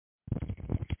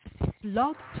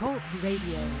Blog Talk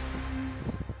Radio.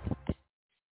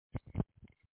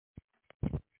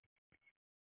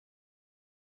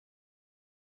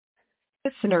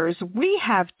 Listeners, we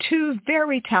have two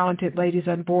very talented ladies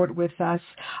on board with us.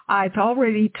 I've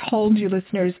already told you,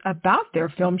 listeners, about their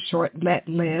film short, Let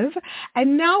Live,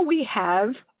 and now we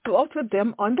have both of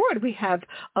them on board. We have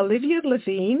Olivia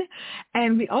Levine,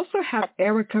 and we also have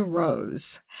Erica Rose.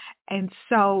 And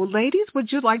so, ladies,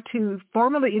 would you like to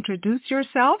formally introduce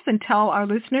yourselves and tell our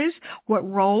listeners what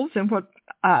roles and what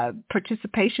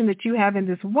participation that you have in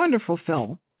this wonderful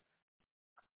film?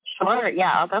 Sure.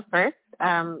 Yeah, I'll go first.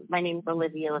 My name is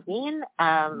Olivia Levine.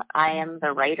 I am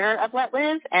the writer of Let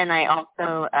Live, and I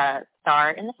also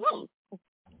star in the film.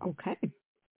 Okay.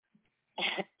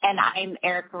 And I'm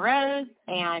Erica Rose,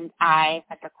 and I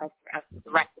had the pleasure of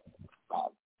directing the film.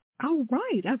 Oh,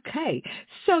 right. Okay.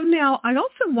 So now I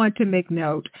also want to make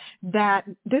note that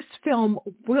this film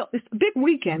it's a big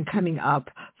weekend coming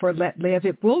up for Let Live.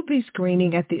 It will be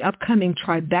screening at the upcoming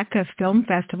Tribeca Film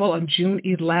Festival on June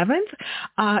 11th.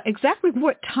 Exactly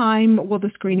what time will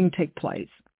the screening take place?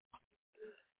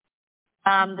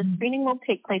 The screening will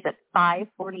take place at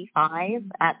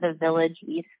 5:45 at the Village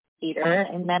East Theater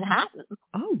in Manhattan.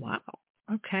 Oh, wow.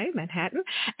 Okay, Manhattan.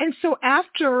 And so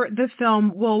after the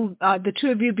film, will the two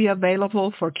of you be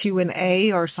available for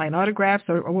Q&A or sign autographs,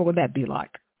 or what would that be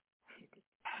like?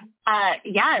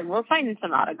 Yeah, we'll sign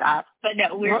some autographs. But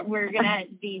no, we're going to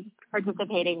be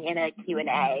participating in a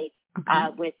Q&A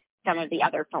with some of the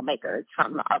other filmmakers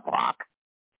from our block.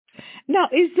 Now,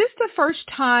 is this the first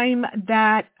time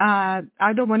that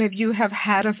either one of you have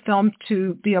had a film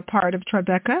to be a part of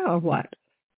Tribeca, or what?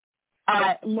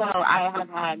 No, I have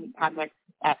had projects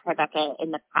at Tribeca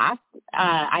in the past.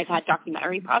 I've had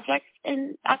documentary projects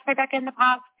at Tribeca in the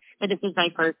past, but this is my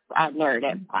first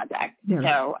narrative project. Yeah.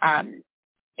 So, a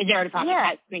narrative project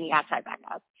at screening at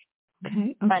Tribeca.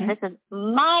 Okay. But this is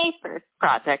my first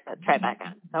project at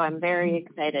Tribeca, so I'm very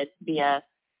excited to be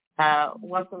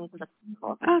welcome to the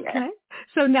festival. Okay.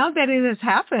 So now that it has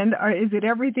happened, is it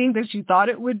everything that you thought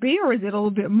it would be, or is it a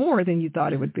little bit more than you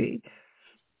thought it would be?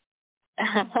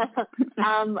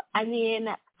 I mean,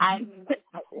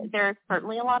 there's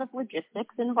certainly a lot of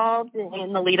logistics involved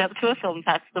in the lead up to a film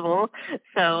festival.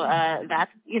 So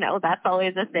that's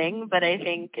always a thing. But I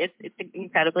think it's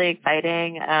incredibly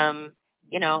exciting. I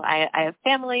have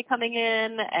family coming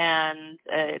in, and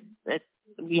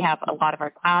we have a lot of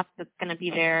our cast that's going to be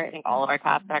there. I think all of our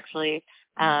cast actually,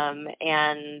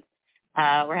 and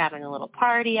we're having a little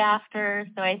party after.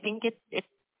 So I think it's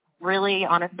really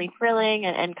honestly thrilling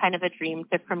and kind of a dream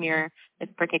to premiere this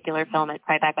particular film at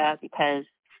Tribeca because,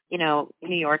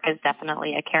 New York is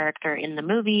definitely a character in the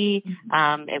movie.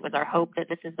 It was our hope that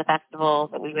this is the festival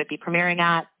that we would be premiering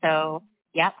at. So,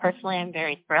 yeah, personally, I'm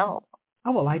very thrilled.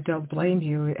 Oh, well, I don't blame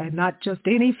you. And not just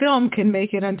any film can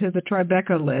make it onto the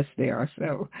Tribeca list there.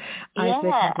 So I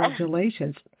say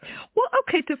congratulations. Well,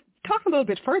 okay, to talk a little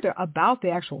bit further about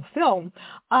the actual film,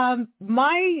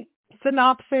 my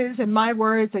synopsis, in my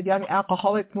words, a young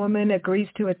alcoholic woman agrees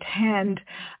to attend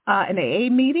an AA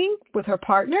meeting with her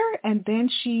partner, and then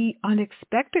she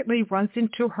unexpectedly runs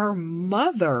into her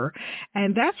mother,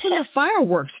 and that's when the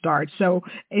fireworks start. So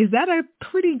is that a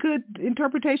pretty good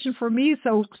interpretation for me?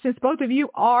 So since both of you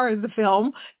are the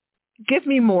film, give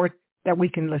me more that we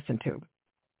can listen to.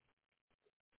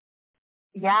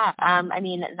 Yeah, I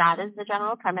mean, that is the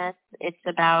general premise. It's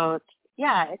about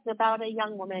a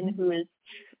young woman who is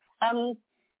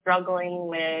struggling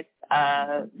with,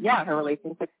 her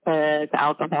relationship to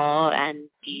alcohol, and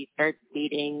she starts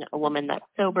dating a woman that's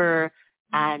sober,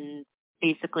 and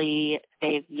basically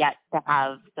they've yet to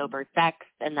have sober sex,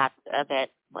 and that's a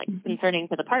bit concerning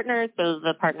to the partner. So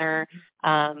the partner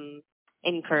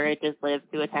encourages Liv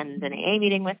to attend an AA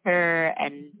meeting with her,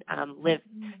 and Liv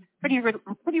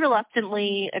pretty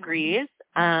reluctantly agrees,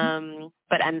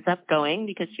 but ends up going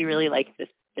because she really likes this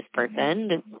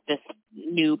person, this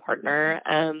new partner.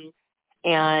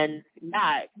 And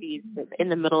she's in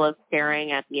the middle of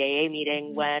staring at the AA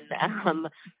meeting when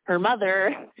her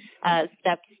mother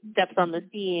steps on the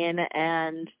scene,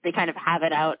 and they kind of have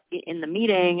it out in the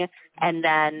meeting, and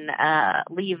then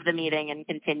leave the meeting and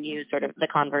continue sort of the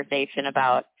conversation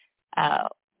about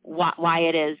why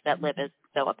it is that Liv is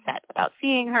so upset about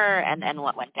seeing her, and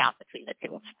what went down between the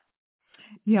two of them.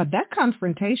 Yeah, that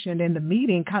confrontation in the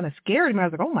meeting kind of scared me. I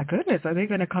was like, oh, my goodness, are they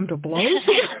going to come to blows?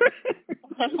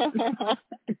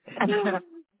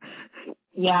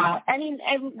 Yeah, I mean,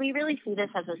 we really see this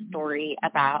as a story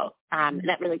about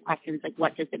that really questions,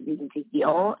 what does it mean to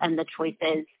heal, and the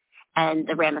choices and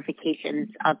the ramifications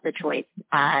of the choice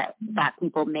that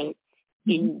people make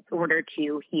in order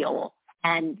to heal.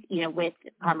 And, with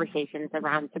conversations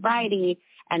around sobriety,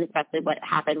 and especially what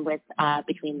happened with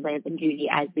between Liz and Judy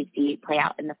as we see play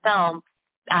out in the film.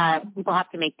 People have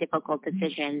to make difficult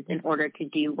decisions in order to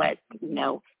do what,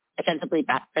 ostensibly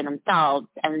best for themselves.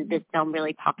 And this film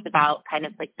really talks about kind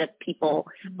of like the people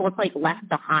both like left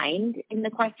behind in the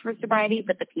quest for sobriety,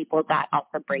 but the people that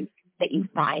also that you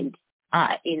find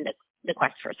in the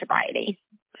quest for sobriety.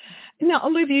 Now,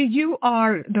 Olivia, you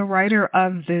are the writer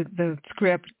of the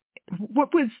script.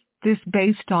 What was this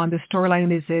based on, the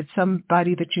storyline? Is it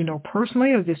somebody that you know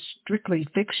personally, or is this strictly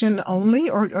fiction only,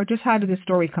 or just how did the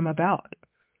story come about?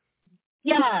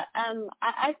 Yeah,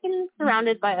 I've been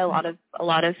surrounded by a lot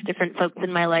of different folks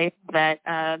in my life that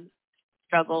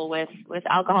struggle with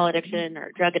alcohol addiction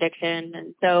or drug addiction,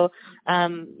 and so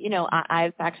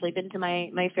I've actually been to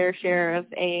my fair share of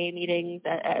AA meetings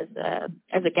as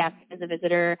a guest, as a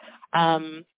visitor.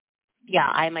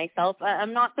 I myself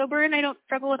I'm not sober and I don't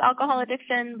struggle with alcohol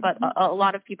addiction, but a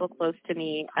lot of people close to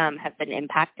me have been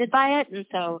impacted by it, and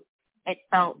so it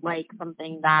felt like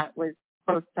something that was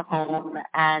close to home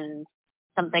and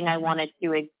something I wanted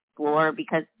to explore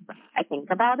because I think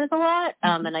about it a lot,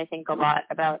 and I think a lot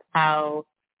about how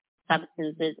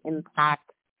substances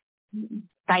impact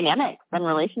dynamics and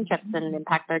relationships and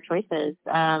impact our choices.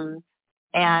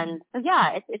 And so,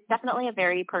 it's definitely a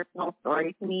very personal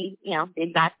story to me. The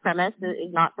exact premise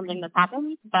is not something that's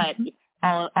happened, but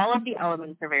all of the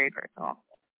elements are very personal.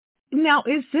 Now,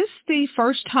 is this the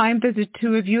first time that the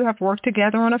two of you have worked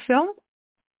together on a film?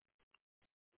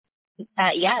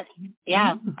 Yes.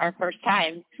 Yeah. Our first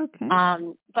time. Okay.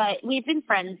 But we've been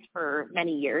friends for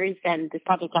many years, and this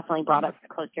project definitely brought us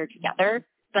closer together.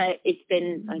 But it's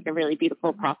been like a really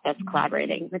beautiful process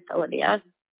collaborating with Olivia.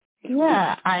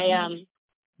 Yeah.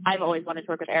 I've always wanted to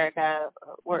work with Erica.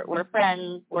 We're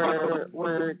friends.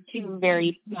 We're two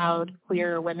very proud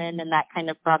queer women, and that kind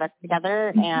of brought us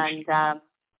together. And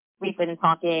we've been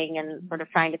talking and sort of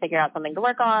trying to figure out something to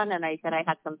work on. And I said I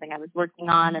had something I was working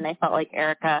on, and I felt like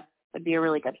Erica would be a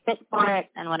really good fit for it.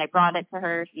 And when I brought it to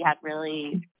her, she had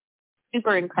really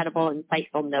super incredible,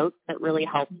 insightful notes that really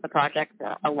helped the project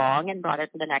along and brought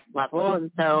it to the next level.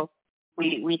 And so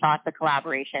we thought the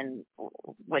collaboration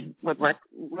would work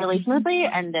really smoothly,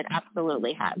 and it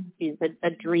absolutely has. She's a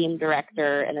dream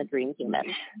director and a dream human.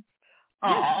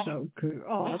 That's so good.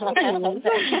 Oh,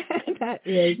 that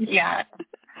is. Yeah.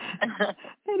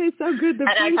 That is so good. And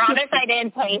I promise I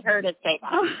didn't pay her to say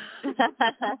that.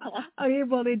 Oh, yeah,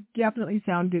 well, it definitely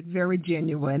sounded very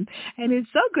genuine. And it's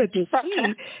so good to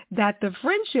see that the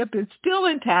friendship is still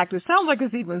intact. It sounds like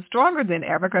it's even stronger than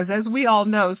ever because, as we all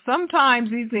know, sometimes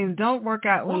these things don't work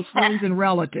out with friends and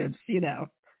relatives,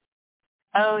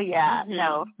 Oh, yeah.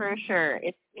 No, for sure.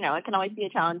 It's, it can always be a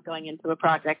challenge going into a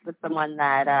project with someone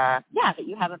that that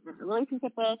you have a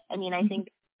relationship with. I mean, I think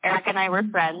Eric and I were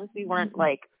friends. We weren't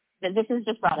this has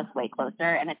just brought us way closer,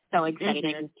 and it's so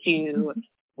exciting to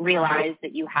realize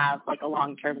that you have like a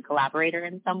long-term collaborator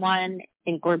in someone. I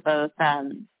think we're both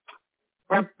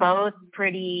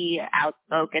pretty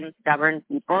outspoken, stubborn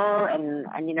people, and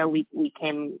we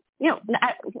came,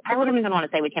 I wouldn't even want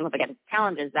to say we came up against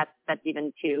challenges. That's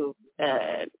even too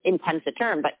intense a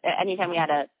term. But anytime we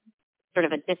had a sort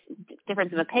of a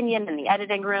difference of opinion in the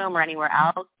editing room or anywhere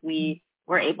else, we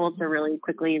were able to really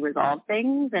quickly resolve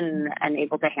things and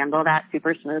able to handle that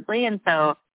super smoothly. And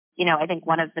so, I think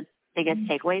one of the biggest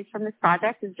takeaways from this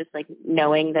project is just like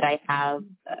knowing that I have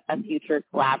a future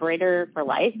collaborator for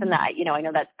life, and that, I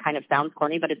know that kind of sounds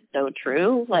corny, but it's so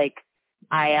true. Like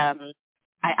I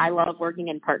love working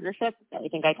in partnerships. I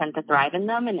think I tend to thrive in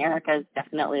them, and Erica's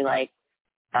definitely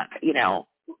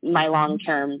my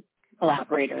long-term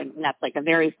collaborator, and that's like a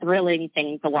very thrilling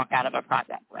thing to walk out of a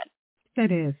project with. That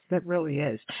is. That really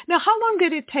is. Now, how long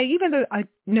did it take, even though I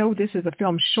know this is a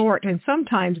film short, and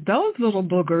sometimes those little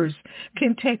boogers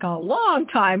can take a long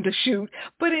time to shoot,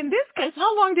 but in this case,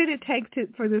 how long did it take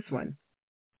for this one?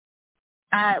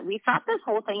 We shot this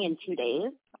whole thing in 2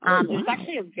 days. It was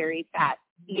actually it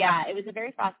was a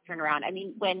very fast turnaround. I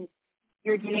mean, when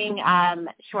you're doing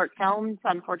short films,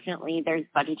 unfortunately, there's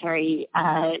budgetary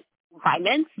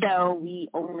requirements, so we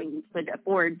only could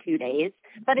afford 2 days.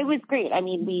 But it was great. I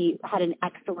mean, we had an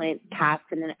excellent cast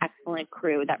and an excellent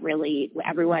crew that really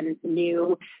everyone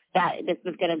knew that this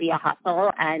was going to be a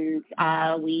hustle, and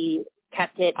we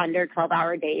kept it under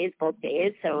 12-hour days, both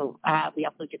days. So we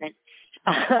also didn't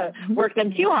work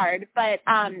them too hard. But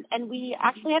and we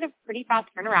actually had a pretty fast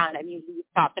turnaround. I mean, we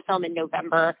stopped the film in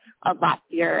November of last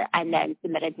year and then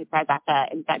submitted to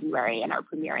Tribeca in February and are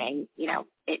premiering,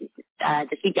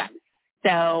 this weekend.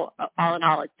 So all in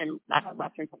all, it's been less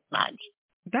than 6 months.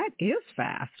 that is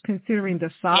fast considering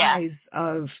the size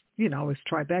of, it's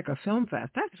Tribeca Film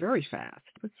Fest. That's very fast.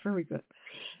 That's very good.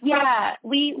 Yeah,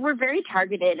 we were very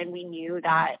targeted, and we knew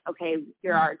that, okay,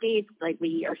 here are our dates. Like,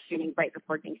 we are shooting right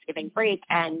before Thanksgiving break,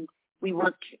 and we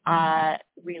worked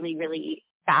really, really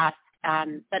fast.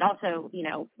 But also,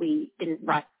 we didn't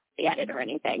rush the edit or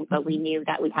anything, but we knew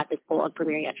that we had this goal of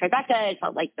premiering at Tribeca. It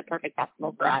felt like the perfect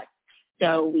festival for us.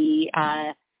 So we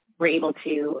were able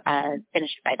to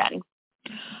finish by then.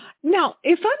 Now,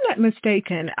 if I'm not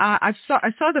mistaken, I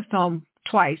saw the film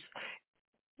twice.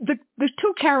 The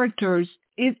two characters,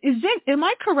 am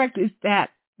I correct? Is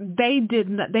that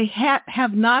they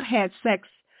have not had sex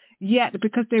yet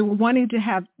because they were wanting to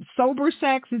have sober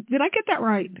sex? Did I get that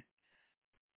right?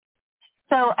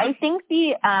 So I think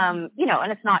and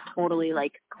it's not totally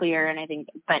like clear, and I think,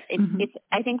 but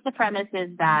I think the premise is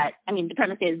that, the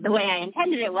premise is the way I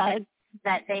intended it was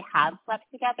that they have slept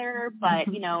together, but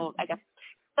I guess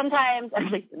sometimes, at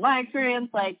least in my experience,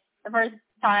 like the first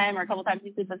time or a couple times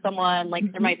you sleep with someone, like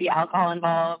there might be alcohol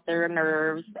involved, there are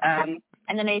nerves, and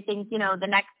then I think the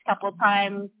next couple of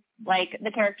times, like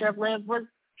the character of Liv was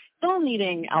still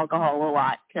needing alcohol a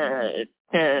lot to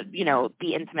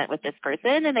be intimate with this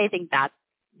person, and I think that's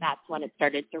when it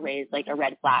started to raise like a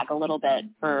red flag a little bit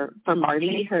for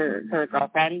Marty, her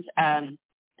girlfriend.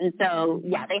 And so,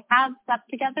 yeah, they have slept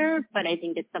together, but I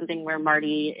think it's something where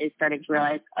Marty is starting to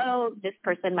realize, oh, this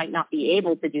person might not be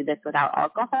able to do this without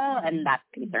alcohol, and that's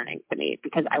concerning to me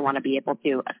because I want to be able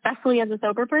to, especially as a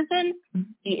sober person,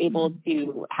 be able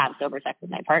to have sober sex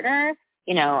with my partner.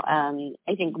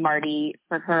 I think Marty,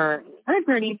 for her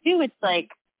journey too, it's like,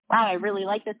 wow, I really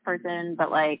like this person, but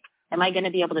like, am I going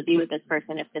to be able to be with this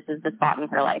person if this is the spot in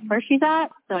her life where she's at?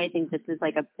 So I think this is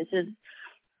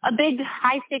a big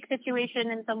high stakes situation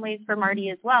in some ways for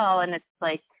Marty as well. And it's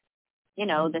like,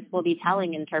 this will be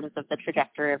telling in terms of the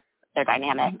trajectory of their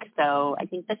dynamic. So I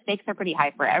think the stakes are pretty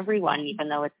high for everyone, even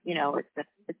though it's,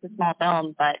 it's a small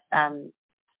film, but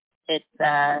it's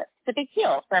a big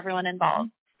deal for everyone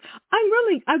involved.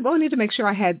 I wanted to make sure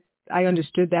I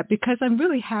understood that because I'm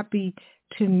really happy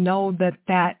to know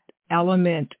that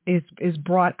element is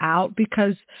brought out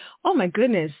because, oh my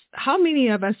goodness, how many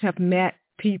of us have met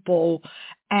people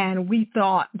and we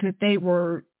thought that they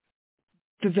were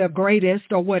the greatest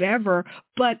or whatever,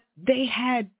 but they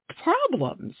had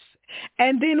problems.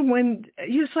 And then when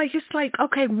it's like,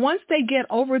 okay, once they get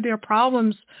over their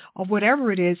problems or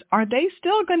whatever it is, are they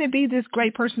still going to be this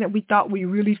great person that we thought we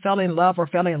really fell in love or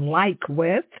fell in like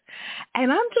with?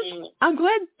 And I'm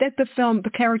glad that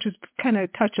the characters kind of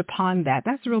touch upon that.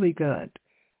 That's really good.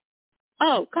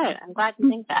 Oh, good. I'm glad you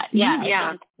think that.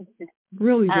 Yeah.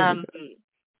 Really good.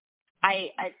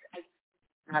 I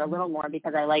add a little more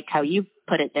because I like how you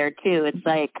put it there too. It's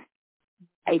like,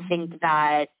 I think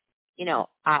that,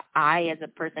 I as a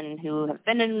person who has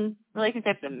been in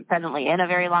relationships and presently in a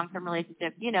very long-term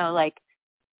relationship, like,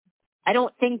 I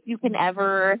don't think you can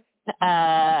ever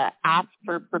ask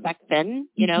for perfection.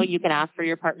 You can ask for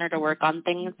your partner to work on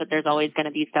things, but there's always going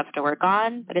to be stuff to work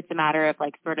on. But it's a matter of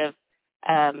like sort of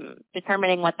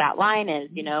determining what that line is,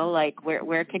 like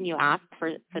where can you ask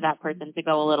for that person to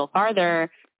go a little farther,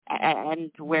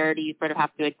 and where do you sort of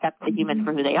have to accept the human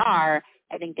for who they are.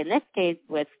 I think in this case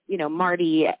with,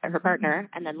 Marty, her partner,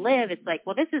 and then Liv, it's like,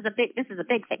 well, this is a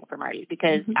big thing for Marty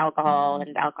because alcohol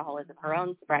and alcoholism, her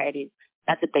own sobriety,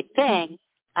 that's a big thing.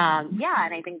 And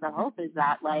I think the hope is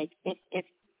that like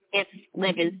if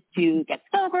Liv is to get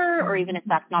sober, or even if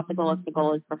that's not the goal, if the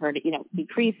goal is for her to,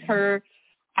 decrease her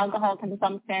alcohol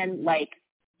consumption, like,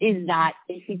 is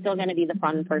she still going to be the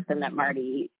fun person that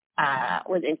Marty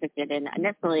was interested in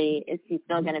initially? Is she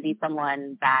still going to be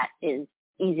someone that is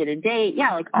easy to date?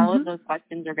 Yeah, like all of those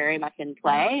questions are very much in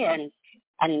play and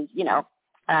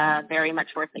very much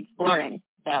worth exploring.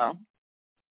 So.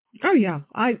 Oh yeah,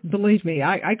 believe me,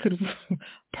 I could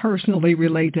personally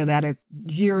relate to that.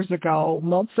 Years ago,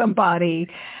 met somebody,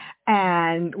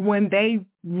 and when they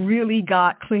really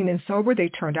got clean and sober, they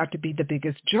turned out to be the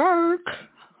biggest jerk.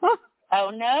 Oh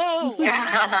no!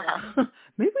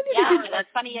 Maybe we need to that's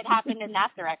funny. It happened in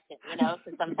that direction, so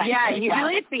sometimes. Yeah,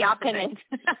 usually it's the opposite.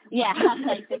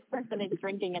 Like this person is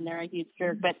drinking and they're a huge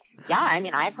jerk. But yeah,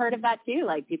 I've heard of that too.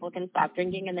 Like people can stop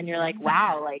drinking and then you're like,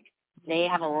 wow, like they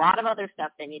have a lot of other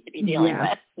stuff they need to be dealing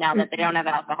with now that they don't have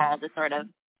alcohol to sort of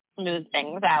smooth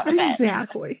things out a bit.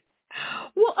 Exactly.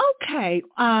 Well, okay.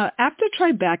 After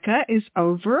Tribeca is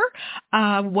over,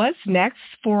 what's next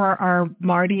for our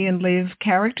Marty and Liv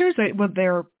characters? Will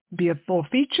there be a full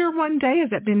feature one day? Has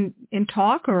that been in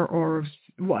talk or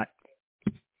what?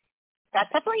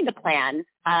 That's definitely the plan.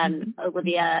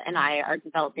 Olivia and I are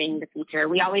developing the feature.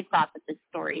 We always thought that this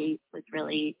story was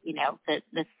really, that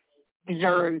this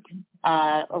deserved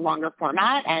a longer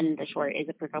format, and the short is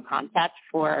a proof of concept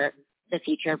for the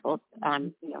feature, both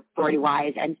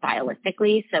story-wise and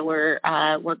stylistically. So we're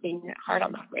working hard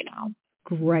on that right now.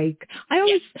 Great.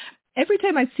 Every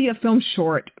time I see a film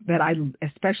short that I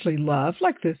especially love,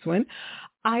 like this one,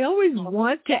 I always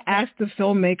want to ask the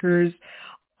filmmakers,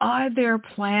 are there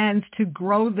plans to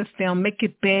grow the film, make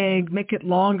it big, make it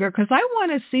longer? Because I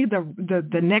want to see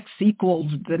the next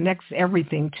sequels, the next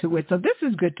everything to it. So this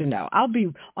is good to know. I'll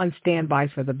be on standby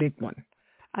for the big one.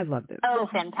 I love this. Oh,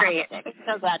 fantastic.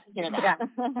 So glad to hear that.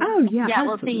 Oh, yeah. Yeah, absolutely.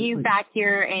 We'll see you back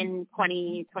here in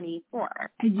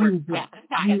 2024.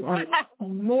 You are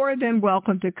more than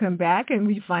welcome to come back, and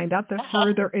we find out the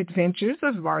further adventures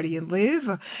of Marty and Liv.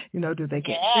 Do they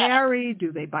get married?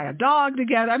 Do they buy a dog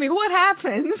together? I mean, what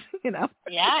happens? Yeah,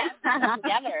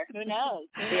 together. Who knows?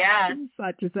 Yeah.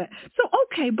 Such as that. So,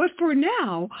 okay, but for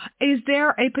now, is there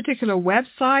a particular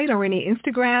website or any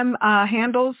Instagram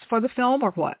handles for the film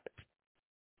or what?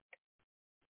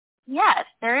 Yes,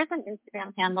 there is an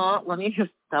Instagram handle. Let me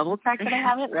just double check that I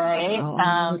have it right.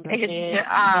 It's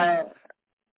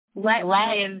let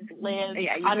live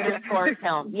underscore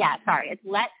film. Yeah, sorry. It's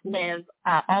let live,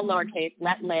 all lowercase,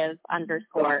 let live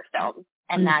underscore film.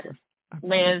 And that's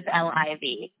live,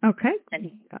 Liv. Okay,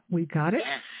 we got it.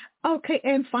 Okay,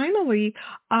 and finally,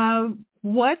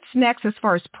 what's next as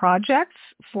far as projects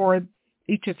for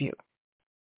each of you?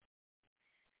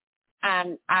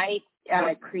 I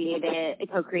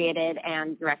co-created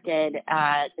and directed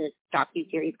this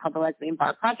docu-series called The Lesbian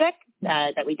Bar Project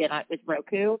that we did with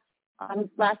Roku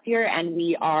last year, and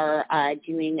we are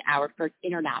doing our first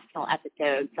international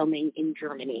episode filming in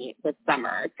Germany this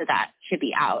summer, so that should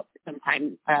be out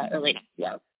sometime early next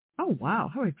year. Oh, wow.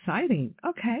 How exciting.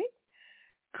 Okay.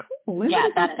 Cool. Yeah,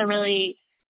 that's a really,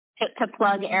 to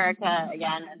plug Erica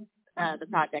again, the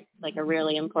project's like a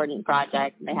really important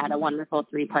project. They had a wonderful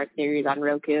 3-part series on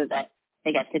Roku that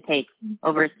they get to take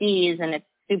overseas, and it's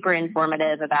super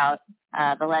informative about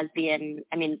the lesbian.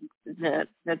 I mean, the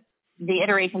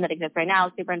iteration that exists right now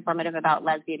is super informative about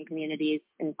lesbian communities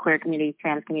and queer communities,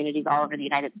 trans communities all over the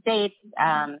United States.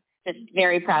 Just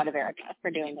very proud of Erica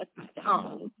for doing this.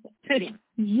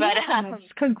 Yes,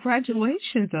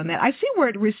 congratulations on that. I see where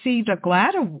it received a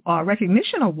GLAAD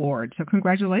recognition award, so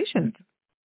congratulations.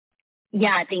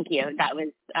 Yeah, thank you. That was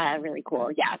really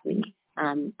cool. Yeah, we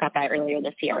got that earlier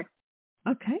this year.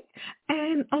 Okay.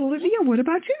 And Olivia, what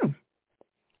about you?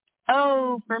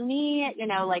 Oh, for me,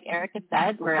 like Erica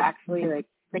said, we're actually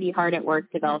pretty hard at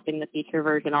work developing the feature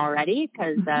version already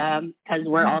because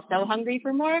we're also hungry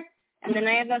for more. And then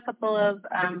I have a couple of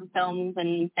films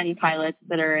and pilots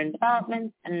that are in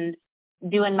development and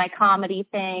doing my comedy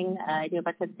thing. I do a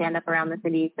bunch of stand-up around the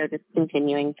city, so just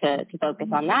continuing to focus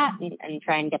on that and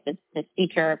try and get this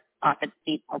feature off its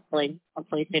feet, hopefully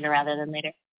sooner rather than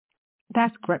later.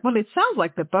 That's great. Well, it sounds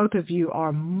like the both of you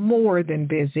are more than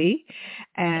busy,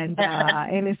 and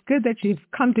it's good that you've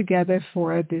come together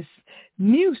for this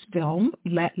new film,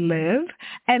 Let Live.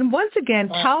 And once again,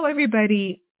 tell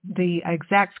everybody the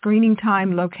exact screening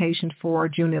time, location for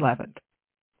June 11th.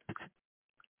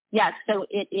 Yes, so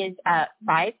it is at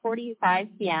 5:45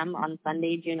 p.m. on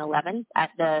Sunday, June 11th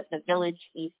at the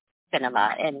Village East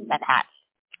Cinema in Manhattan.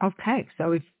 Okay,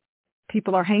 so if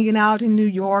people are hanging out in New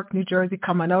York, New Jersey,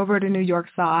 coming over to New York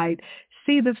side,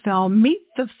 see the film, meet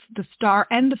the star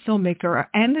and the filmmaker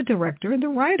and the director and the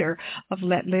writer of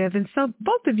Let Live. And so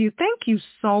both of you, thank you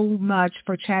so much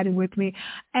for chatting with me.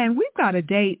 And we've got a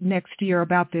date next year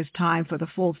about this time for the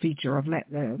full feature of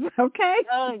Let Live. Okay?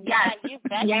 Oh, yeah, you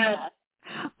bet. Yeah.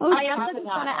 I also just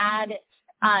want to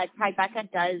add,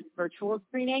 Tribeca does virtual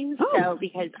screenings. So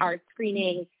because our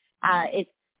screening is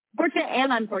fortunate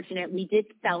and unfortunate, we did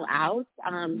sell out.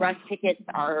 Rush tickets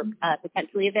are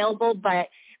potentially available, but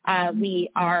we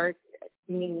are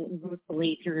streaming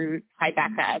mostly through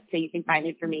Tribeca. So you can find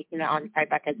information on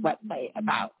Tribeca's website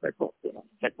about virtual screenings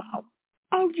as well.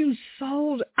 Oh, you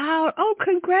sold out. Oh,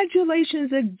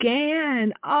 congratulations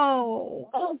again.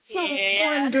 Oh, so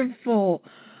wonderful.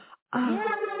 Yeah,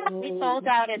 we sold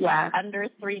out in under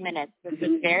 3 minutes, which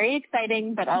was very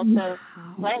exciting, but also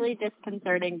slightly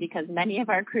disconcerting because many of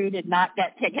our crew did not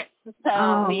get tickets.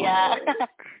 So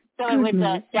so it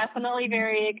was definitely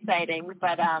very exciting.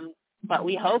 But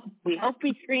we hope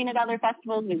we screen at other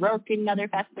festivals. We will screen at other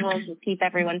festivals. We'll keep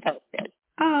everyone posted.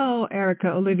 Oh, Erica,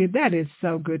 Olivia, that is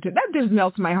so good. That just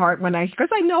melts my heart because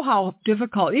I know how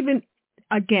difficult, even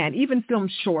again, even film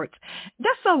shorts,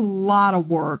 that's a lot of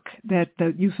work that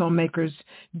the youth filmmakers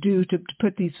do to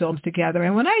put these films together.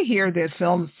 And when I hear that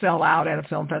films sell out at a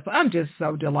film festival, I'm just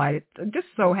so delighted. I'm just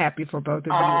so happy for both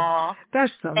of you.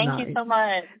 That's so nice. Thank you so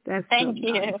much. Thank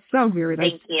you. Nice. So very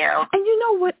nice. Thank you. And you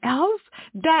know what else?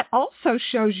 That also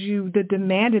shows you the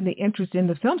demand and the interest in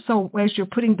the film. So as you're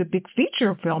putting the big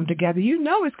feature film together, you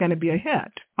know it's going to be a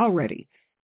hit already.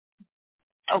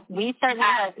 Oh, we certainly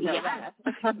hope so.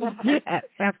 Yes,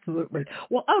 absolutely.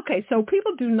 Well, okay, so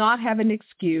people do not have an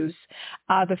excuse.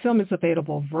 The film is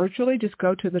available virtually. Just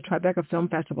go to the Tribeca Film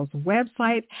Festival's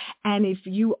website. And if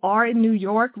you are in New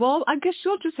York, well, I guess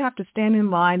you'll just have to stand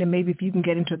in line, and maybe if you can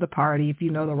get into the party, if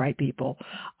you know the right people,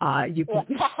 you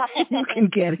can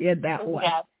get in that way.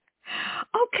 Yeah.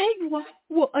 Okay,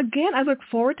 well, again, I look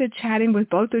forward to chatting with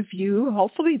both of you,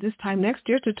 hopefully this time next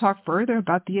year, to talk further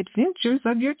about the adventures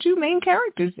of your two main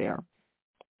characters there.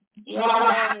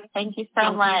 Yeah, thank you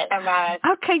so much.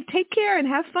 Okay, take care and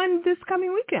have fun this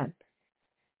coming weekend.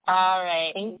 All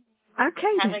right.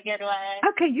 Okay. Have a good one.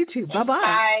 Okay, you too. Bye-bye.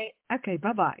 Bye. Okay,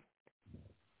 bye-bye.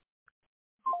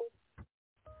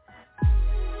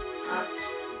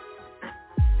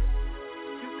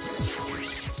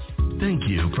 Thank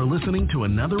you for listening to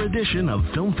another edition of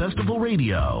Film Festival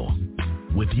Radio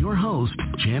with your host,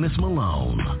 Janice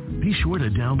Malone. Be sure to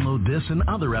download this and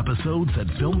other episodes at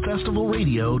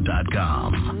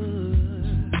filmfestivalradio.com.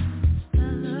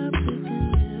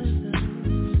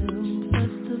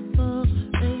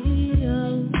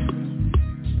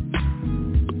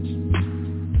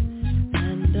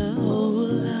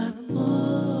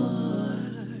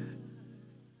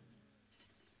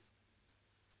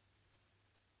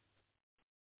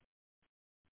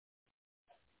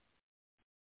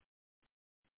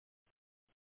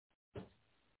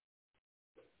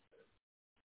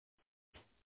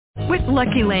 With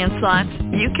Lucky Land Slots,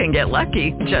 you can get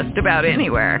lucky just about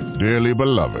anywhere. Dearly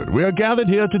beloved, we are gathered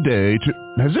here today to...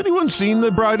 Has anyone seen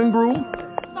the bride and groom?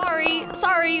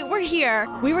 Sorry, we're here.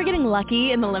 We were getting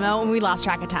lucky in the limo and we lost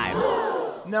track of time.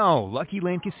 No, Lucky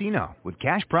Land Casino, with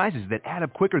cash prizes that add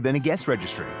up quicker than a guest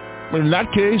registry. In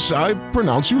that case, I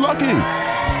pronounce you lucky.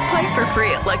 Play for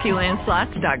free at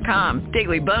LuckyLandSlots.com.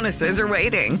 Daily bonuses are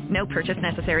waiting. No purchase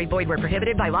necessary. Void where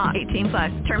prohibited by law.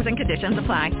 18+. Terms and conditions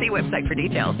apply. See website for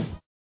details.